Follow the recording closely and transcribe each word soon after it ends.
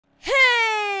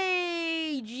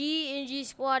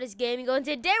squad is Gaming, and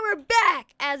today we're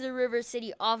back as a River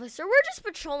City officer. We're just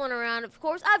patrolling around, of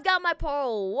course. I've got my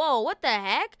parole. Whoa, what the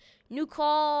heck? New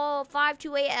call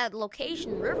 528 at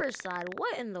location Riverside.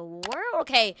 What in the world?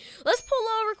 Okay, let's pull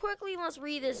over quickly and let's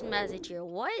read this message here.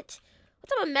 What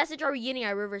type of message are we getting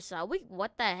at Riverside?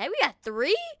 What the heck? We got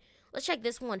 3? Let's check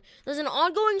this one. There's an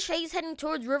ongoing chase heading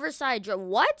towards Riverside.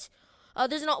 What? Wait,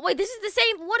 this is the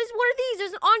same. What are these?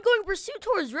 There's an ongoing pursuit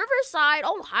towards Riverside.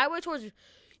 Oh, highway towards.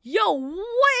 Yo, what in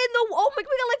the? Oh my, we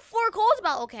got like 4 calls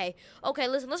about. Okay,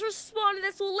 listen, let's respond to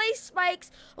this. So lace spikes.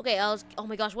 Okay, oh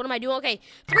my gosh, what am I doing? Okay,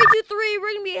 323.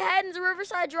 We're gonna be heading to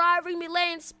Riverside Drive. We're gonna be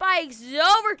laying spikes.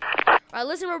 Over. All right,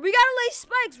 listen, bro, we gotta lay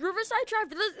spikes. Riverside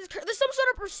Drive. There's some sort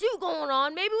of pursuit going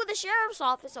on. Maybe with the sheriff's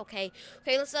office. Okay,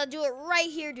 let's do it right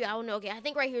here, dude. I don't know. Okay, I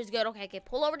think right here is good. Okay,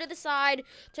 pull over to the side.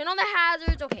 Turn on the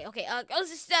hazards. Okay.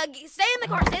 Let's just stay in the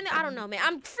car. Stay in the. I don't know, man.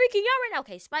 I'm freaking out right now.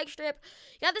 Okay, spike strip.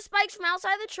 You got the spikes from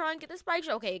outside the trunk. Get the spikes.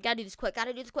 Okay, gotta do this quick.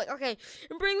 Okay,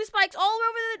 and bring the spikes all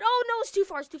over the. Oh no, it's too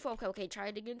far. Okay, try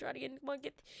it again. Come on,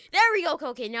 there we go.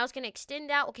 Okay, now it's gonna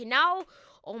extend out. Okay, now.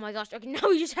 Oh my gosh. Okay, now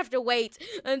we just have to wait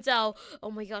until. Oh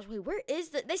my gosh. Wait, where is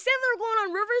the? They said they were going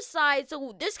on Riverside,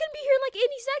 so this can be here in like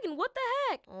any second. What the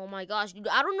heck? Oh my gosh, dude.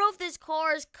 I don't know if this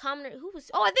car is coming. Who was?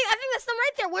 Oh, I think that's them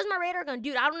right there. Where's my radar gun,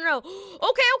 dude? I don't know. Okay,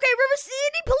 River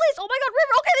City Police. Oh my God,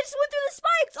 River. Okay, they just went through the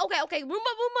spikes. Okay, move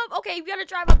up. Okay, we gotta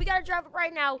drive up.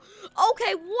 Right now.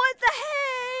 Okay, what the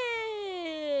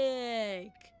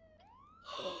heck?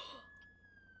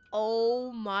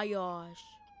 Oh my gosh.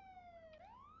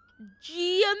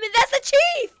 Gee, I mean, that's the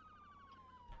chief!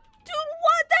 Dude,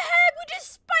 what the heck? We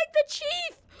just spiked the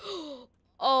chief!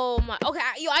 Oh my, okay,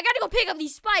 I gotta go pick up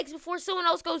these spikes before someone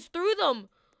else goes through them.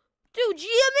 Dude,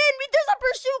 there's a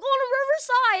pursuit going on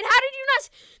Riverside. How did you not?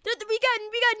 We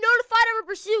got notified of a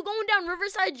pursuit going down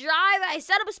Riverside Drive. I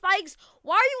set up spikes.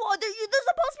 Why are you? There's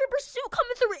supposed to be a pursuit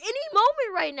coming through any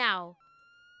moment right now.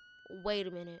 Wait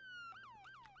a minute.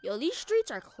 Yo, these streets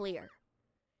are clear.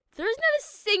 There's not a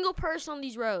single person on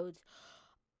these roads.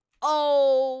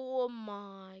 Oh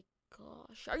my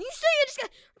gosh! Are you saying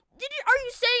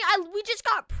we just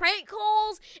got prank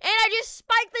calls and I just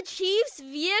spiked the chief's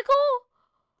vehicle?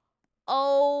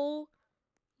 Oh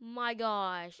my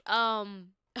gosh. What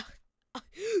the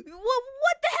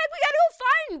heck? We gotta go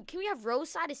find. Can we have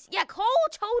roadside? Yeah, call a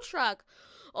tow truck.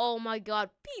 Oh my God,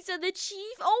 pizza the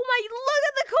chief. Oh my, look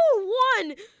at the code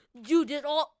 1. Dude,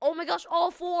 oh my gosh,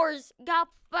 all 4s got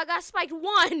spiked.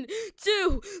 1,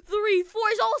 2, 3, 4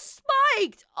 is all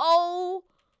spiked. Oh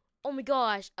my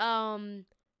gosh. Dude,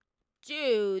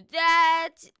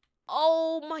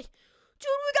 oh my,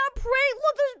 dude, we got pranked.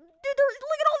 Look,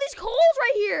 look at all these calls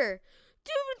right here.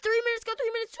 Dude, 3 minutes go, 3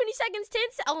 minutes, 20 seconds, 10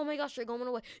 seconds. Oh my gosh, they're going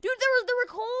away. Dude, there were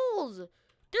calls.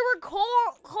 There were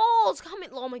calls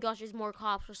coming. Oh my gosh, there's more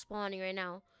cops responding right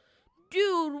now.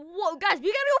 Dude, whoa, guys,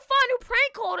 we gotta go find who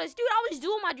prank called us. Dude, I was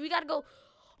doing we gotta go.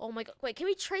 Oh my God, wait, can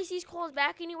we trace these calls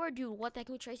back anywhere? Dude, what the heck,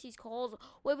 can we trace these calls?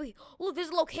 Wait, look, there's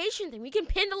a location thing. We can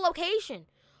pin the location.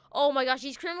 Oh my gosh,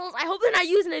 these criminals, I hope they're not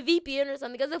using a VPN or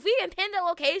something, because if we can pin the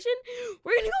location,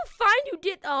 we're gonna go find who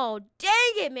did. Oh,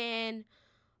 dang it, man.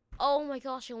 Oh my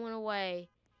gosh, it went away.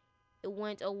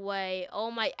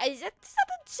 Oh my, is that the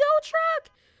tow truck?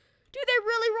 Dude, they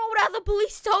really rolled out the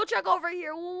police tow truck over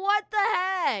here. What the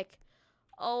heck?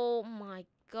 Oh my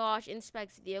gosh,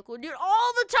 inspects vehicle. Dude,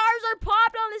 all the tires are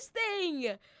popped on this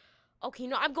thing. Okay,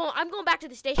 no, I'm going back to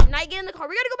the station. Now get in the car.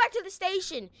 We gotta go back to the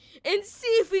station and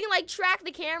see if we can like track the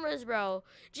cameras, bro.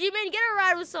 G-Man, get a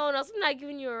ride with someone else. I'm not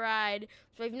giving you a ride.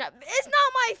 So it's not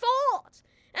my fault.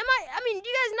 I mean, do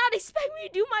you guys not expect me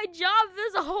to do my job if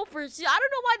there's a whole pursuit? I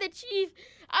don't know why the chief,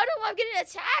 I don't know why I'm getting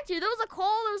attacked here. There was a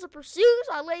call, there was a pursuit,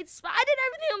 so I did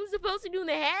everything I'm supposed to do in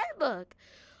the handbook.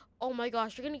 Oh my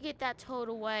gosh, you're gonna get that towed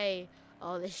away.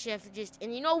 Oh, the shift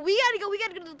and you know, we gotta go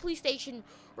to the police station.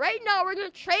 Right now, we're gonna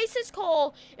trace this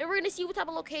call, and we're gonna see what type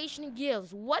of location it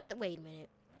gives. Wait a minute.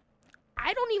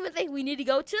 I don't even think we need to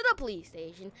go to the police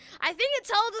station. I think it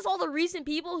tells us all the recent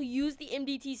people who use the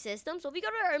MDT system. So if we go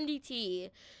to our MDT,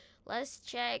 let's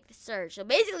check the search. So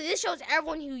basically, this shows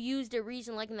everyone who used it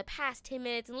recently, like in the past 10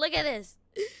 minutes. And look at this.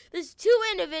 There's 2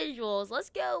 individuals. Let's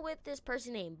go with this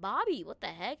person named Bobby. What the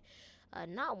heck?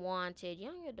 Not wanted,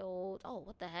 young adult. Oh,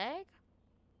 what the heck?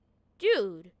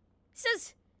 Dude,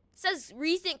 says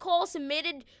recent call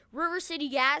submitted, River City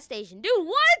gas station. Dude,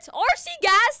 what? RC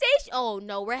gas station? Oh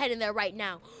no, we're heading there right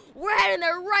now.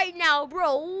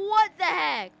 Bro. What the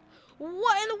heck? We're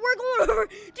going over.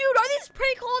 Dude, are these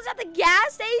prank calls at the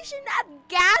gas station? At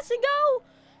Gas and Go?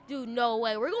 Dude, no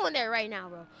way. We're going there right now,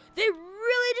 bro. They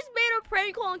really just made a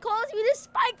prank call and called us to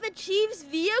spike the chief's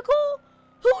vehicle?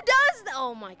 Who does that?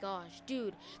 Oh my gosh,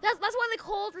 dude. That's why the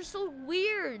calls were so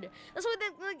weird. That's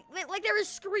why they were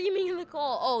screaming in the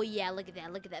call. Oh yeah, look at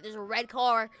that. Look at that. There's a red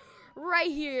car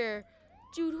right here.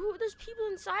 Dude, there's people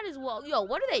inside as well. Yo,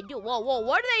 what do they do? Whoa,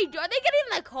 what do they do? Are they getting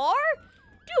in the car?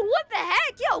 Dude, what the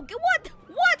heck? Yo, what?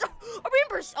 Are we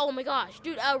in oh my gosh,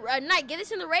 dude, Knight, get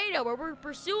this in the radio. We're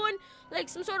pursuing, like,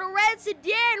 some sort of red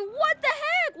sedan. What the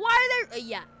heck? Why are they,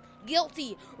 yeah.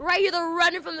 Guilty. Right here, they're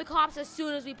running from the cops as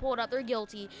soon as we pulled up. They're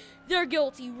guilty. They're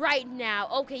guilty right now.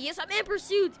 Okay, yes, I'm in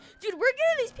pursuit. Dude, we're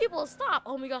getting these people to stop.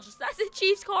 Oh my gosh, that's the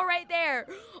Chiefs car right there.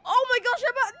 Oh my gosh,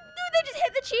 dude, they just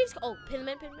hit the Chiefs car. Oh, pin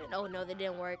them in. Oh no, that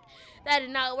didn't work. That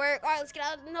did not work. All right, let's get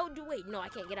out. No, wait, no, I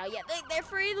can't get out yet. They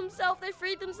freed themselves. They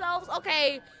freed themselves.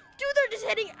 Okay. Dude, they're just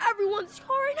hitting everyone's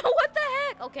car right now. What the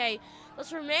heck? Okay,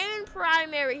 let's remain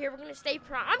primary here. We're going to stay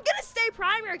I'm going to stay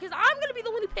primary because I'm going to be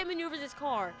the one who pit maneuvers this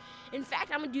car. In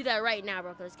fact, I'm going to do that right now,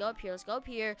 bro. Let's go up here.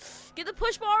 Get the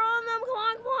push bar on them. Come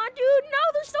on, dude. No,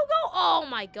 they're still going. Oh,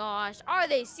 my gosh. Are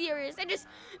they serious? They just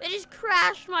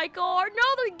crashed my car.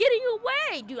 No, they're getting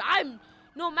away. Dude,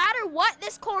 no matter what,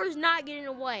 this car is not getting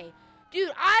away. Dude,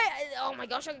 oh my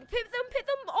gosh, I can pit them.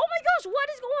 Oh my gosh, what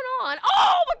is going on?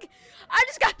 Oh my, I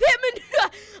just got pit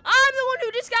maneuvered. I'm the one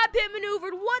who just got pit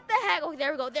maneuvered. What the heck? Oh,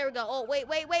 there we go. Oh, wait,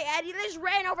 Eddie, they just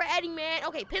ran over Eddie, man.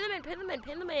 Okay, pin them in.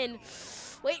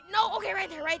 Wait, no, okay,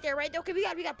 right there. Okay,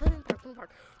 we got put in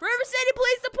park. River City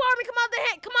Police Department, come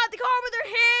out the car with their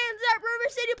hands up.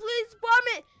 River City Police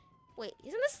Department. Wait,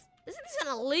 isn't this an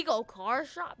illegal car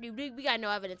shop, dude? We got no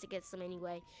evidence against them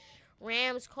anyway.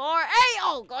 Rams car. Hey,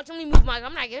 oh gosh, let me move my.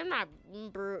 I'm not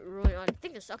ruining. I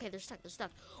think they're stuck. Okay, they're stuck.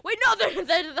 Wait, no,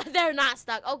 they're not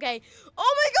stuck. Okay.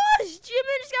 Oh my gosh,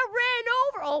 Jimmy just got ran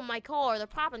over. Oh my car, they're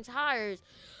popping tires.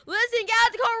 Listen, get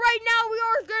out the car right now. We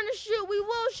are gonna shoot. We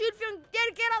will shoot if you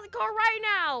get out the car right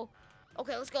now.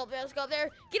 Okay, let's go up there.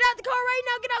 Get out the car right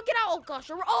now. Get out. Oh gosh,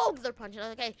 they're punching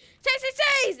us. Okay,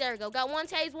 tase. There we go. Got one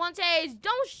tase.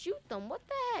 Don't shoot them. What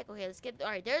the heck? Okay, let's get. All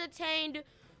right, they're detained.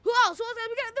 Who else? There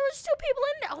was 2 people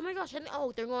in there. Oh my gosh.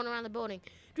 They're going around the building.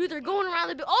 Dude, they're going around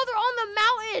the building. Oh, they're on the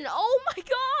mountain. Oh my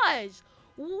gosh.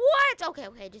 What?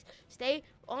 Okay. Just stay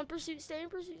on pursuit. Stay in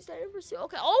pursuit.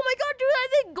 Okay. Oh my god, dude. Are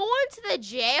they going to the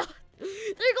jail?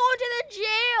 They're going to the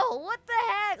jail. What the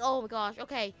heck? Oh my gosh.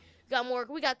 Okay.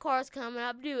 We got cars coming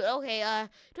up, dude. Okay,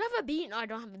 do I have a bean? No, I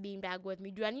don't have a bean bag with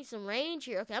me. Do I need some range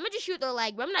here? Okay, I'm gonna just shoot their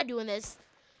leg, but I'm not doing this.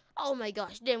 Oh my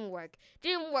gosh, didn't work.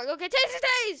 Okay,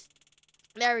 tase.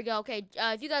 There we go. Okay,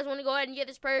 if you guys want to go ahead and get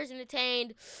this person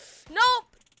detained.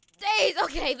 Nope. Days.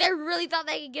 Okay, they really thought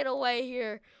they could get away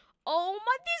here. Oh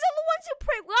my, these are the ones who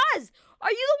prank us.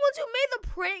 Are you the ones who made the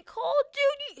prank call?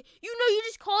 Dude, you know you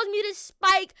just called me to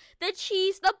spike the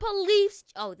Chiefs, the police.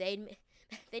 Oh, they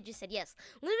just said yes.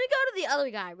 Let me go to the other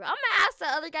guy, bro. I'm gonna ask the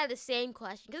other guy the same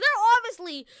question because they're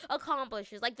obviously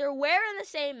accomplices. Like, they're wearing the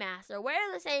same mask, they're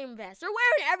wearing the same vest, they're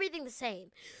wearing everything the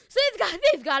same. So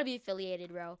they've got to be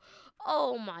affiliated, bro.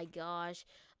 Oh my gosh.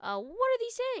 What are they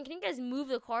saying? Can you guys move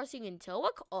the car so you can tow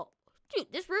a car? Oh,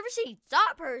 dude, this River City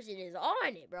Stop person is on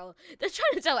it, bro. They're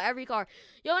trying to tow every car.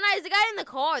 Yo, nice. The guy in the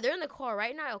car. They're in the car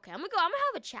right now. Okay, I'm gonna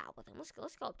have a chat with him. Let's go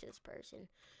up to this person.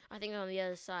 I think they're on the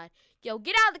other side. Yo,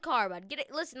 get out of the car, bud.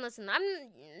 Listen. No. Are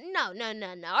you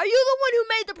the one who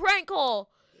made the prank call?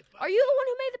 Are you the one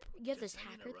who made the? You have this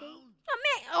hacker thing? Oh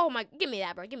man! Oh my! Give me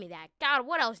that, bro. Give me that. God,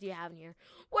 what else do you have in here?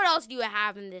 What else do you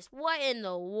have in this? What in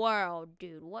the world,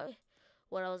 dude? What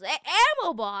else?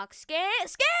 Ammo box,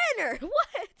 scanner.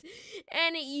 What?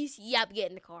 And yep, get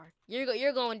in the car.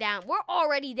 You're going down. We're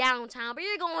already downtown, but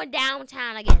you're going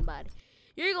downtown again, bud.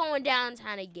 You're going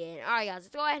downtown again. All right, guys,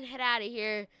 let's go ahead and head out of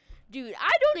here. Dude,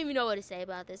 I don't even know what to say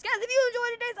about this. Guys, if you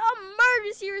enjoyed today's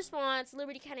emergency response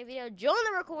Liberty County video, join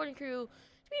the recording crew.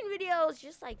 Doing videos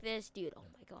just like this, dude. Oh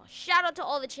my gosh. Shout out to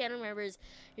all the channel members.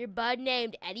 Your bud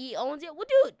named Eddie owns it. Well,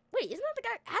 dude, wait, isn't that the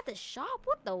guy at the shop?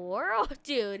 What the world?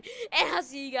 Dude. And I'll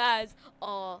see you guys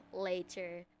all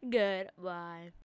later. Goodbye.